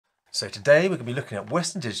So today we're going to be looking at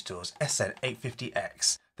Western Digital's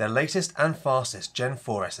SN850X, their latest and fastest Gen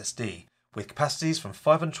 4 SSD, with capacities from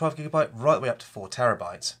 512GB right the way up to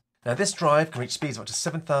 4TB. Now this drive can reach speeds of up to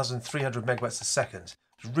 7,300 megabytes a second,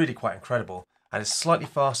 which is really quite incredible, and it's slightly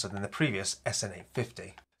faster than the previous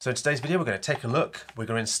SN850. So in today's video we're going to take a look, we're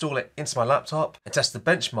going to install it into my laptop and test the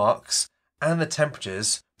benchmarks and the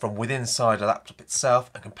temperatures from within inside the laptop itself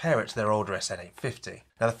and compare it to their older SN850.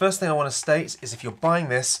 Now the first thing I want to state is if you're buying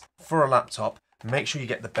this for a laptop, make sure you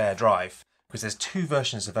get the bare drive, because there's two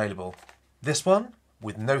versions available. This one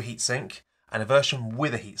with no heatsink and a version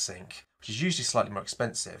with a heatsink, which is usually slightly more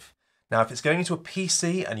expensive. Now if it's going into a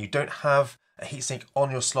PC and you don't have a heatsink on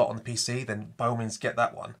your slot on the PC, then by all means get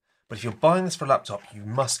that one. But if you're buying this for a laptop, you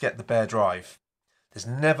must get the bare drive. There's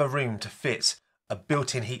never room to fit a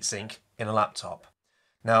built-in heatsink in a laptop.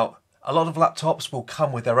 Now, a lot of laptops will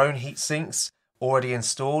come with their own heat sinks already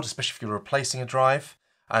installed, especially if you're replacing a drive.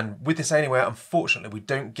 And with this Anywhere, unfortunately, we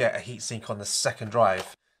don't get a heatsink on the second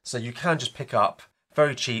drive. So you can just pick up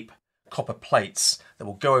very cheap copper plates that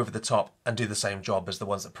will go over the top and do the same job as the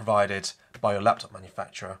ones that are provided by your laptop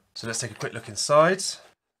manufacturer. So let's take a quick look inside.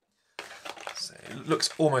 So it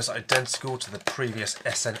looks almost identical to the previous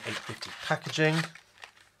SN850 packaging.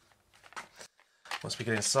 Once we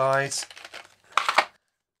get inside,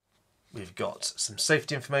 we've got some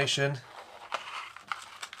safety information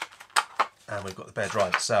and we've got the bare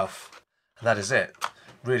drive itself, and that is it.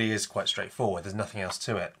 Really is quite straightforward, there's nothing else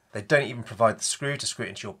to it. They don't even provide the screw to screw it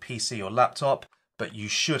into your PC or laptop, but you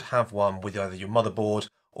should have one with either your motherboard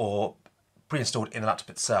or pre-installed in the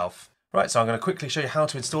laptop itself. Right, so I'm going to quickly show you how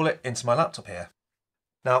to install it into my laptop here.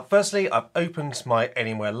 Now firstly, I've opened my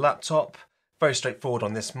Anywhere laptop, very straightforward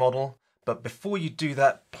on this model. But before you do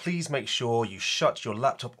that, please make sure you shut your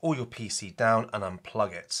laptop or your PC down and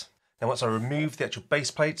unplug it. Now once I remove the actual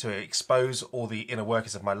base plate to expose all the inner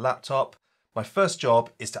workings of my laptop, my first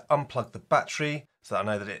job is to unplug the battery so that I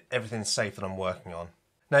know that everything's safe that I'm working on.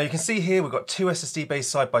 Now you can see here we've got two SSD bays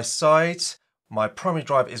side by side. My primary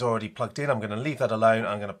drive is already plugged in. I'm going to leave that alone.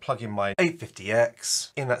 I'm going to plug in my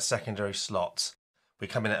 850X in that secondary slot. We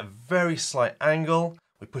come in at a very slight angle.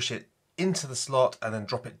 We push it into the slot and then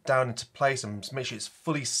drop it down into place and make sure it's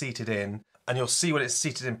fully seated in, and you'll see when it's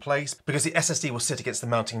seated in place because the SSD will sit against the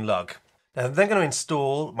mounting lug. Now I'm then going to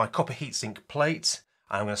install my copper heatsink plate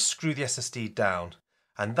and I'm going to screw the SSD down,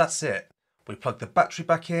 and that's it. We plug the battery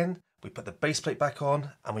back in, we put the base plate back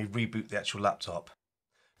on, and we reboot the actual laptop.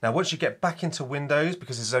 Now once you get back into Windows,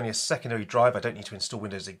 because this is only a secondary drive, I don't need to install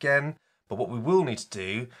Windows again, but what we will need to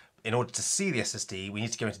do in order to see the SSD, we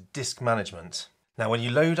need to go into disk management. Now when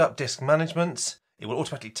you load up disk management, it will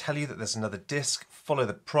automatically tell you that there's another disk, follow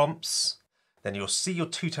the prompts, then you'll see your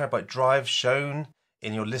 2TB drive shown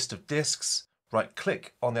in your list of disks, right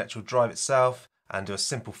click on the actual drive itself and do a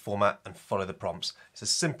simple format and follow the prompts. It's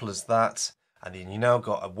as simple as that, and then you now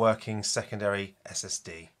got a working secondary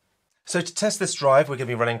SSD. So to test this drive, we're going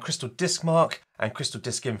to be running Crystal Disk Mark and Crystal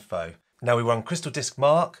Disk Info. Now we run Crystal Disk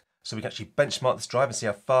Mark so we can actually benchmark this drive and see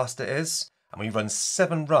how fast it is. And we run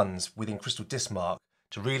 7 runs within Crystal Disk Mark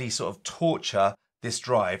to really sort of torture this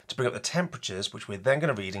drive to bring up the temperatures, which we're then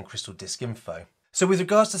going to read in Crystal Disk Info. So with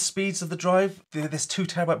regards to speeds of the drive, this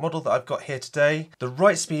 2TB model that I've got here today, the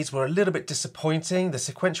write speeds were a little bit disappointing. The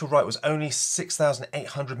sequential write was only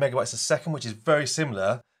 6,800 megabytes a second, which is very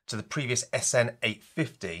similar to the previous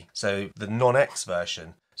SN850, so the non-X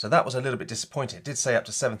version. So that was a little bit disappointing. It did say up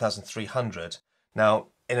to 7,300. Now,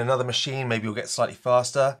 in another machine, maybe you'll get slightly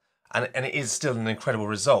faster. And it is still an incredible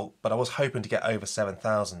result, but I was hoping to get over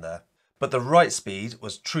 7,000 there. But the write speed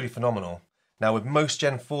was truly phenomenal. Now with most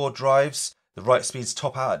Gen 4 drives, the write speeds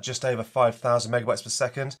top out at just over 5,000 megabytes per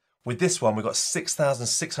second. With this one, we've got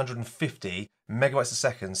 6,650 megabytes a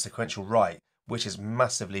second sequential write, which is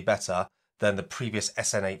massively better than the previous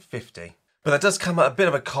SN850. But that does come at a bit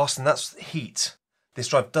of a cost, and that's heat. This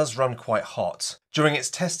drive does run quite hot. During its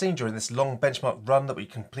testing, during this long benchmark run that we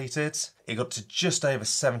completed, it got to just over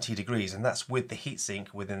 70 degrees, and that's with the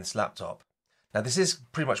heatsink within this laptop. Now this is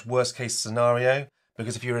pretty much worst case scenario,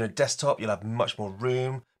 because if you're in a desktop, you'll have much more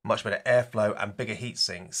room, much better airflow and bigger heat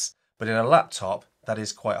sinks. But in a laptop, that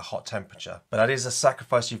is quite a hot temperature. But that is a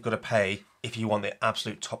sacrifice you've got to pay if you want the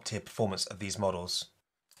absolute top tier performance of these models.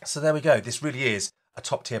 So there we go, this really is a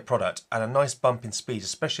top tier product and a nice bump in speed,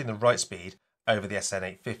 especially in the write speed over the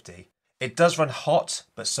SN850. It does run hot,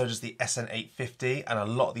 but so does the SN850, and a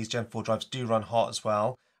lot of these Gen 4 drives do run hot as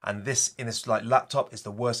well. And this, in this laptop, is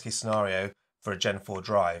the worst case scenario for a Gen 4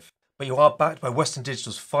 drive. But you are backed by Western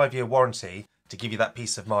Digital's 5-year warranty to give you that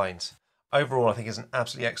peace of mind. Overall, I think it's an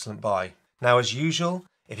absolutely excellent buy. Now, as usual,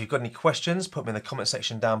 if you've got any questions, put them in the comment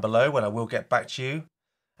section down below, and I will get back to you.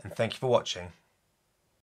 and thank you for watching.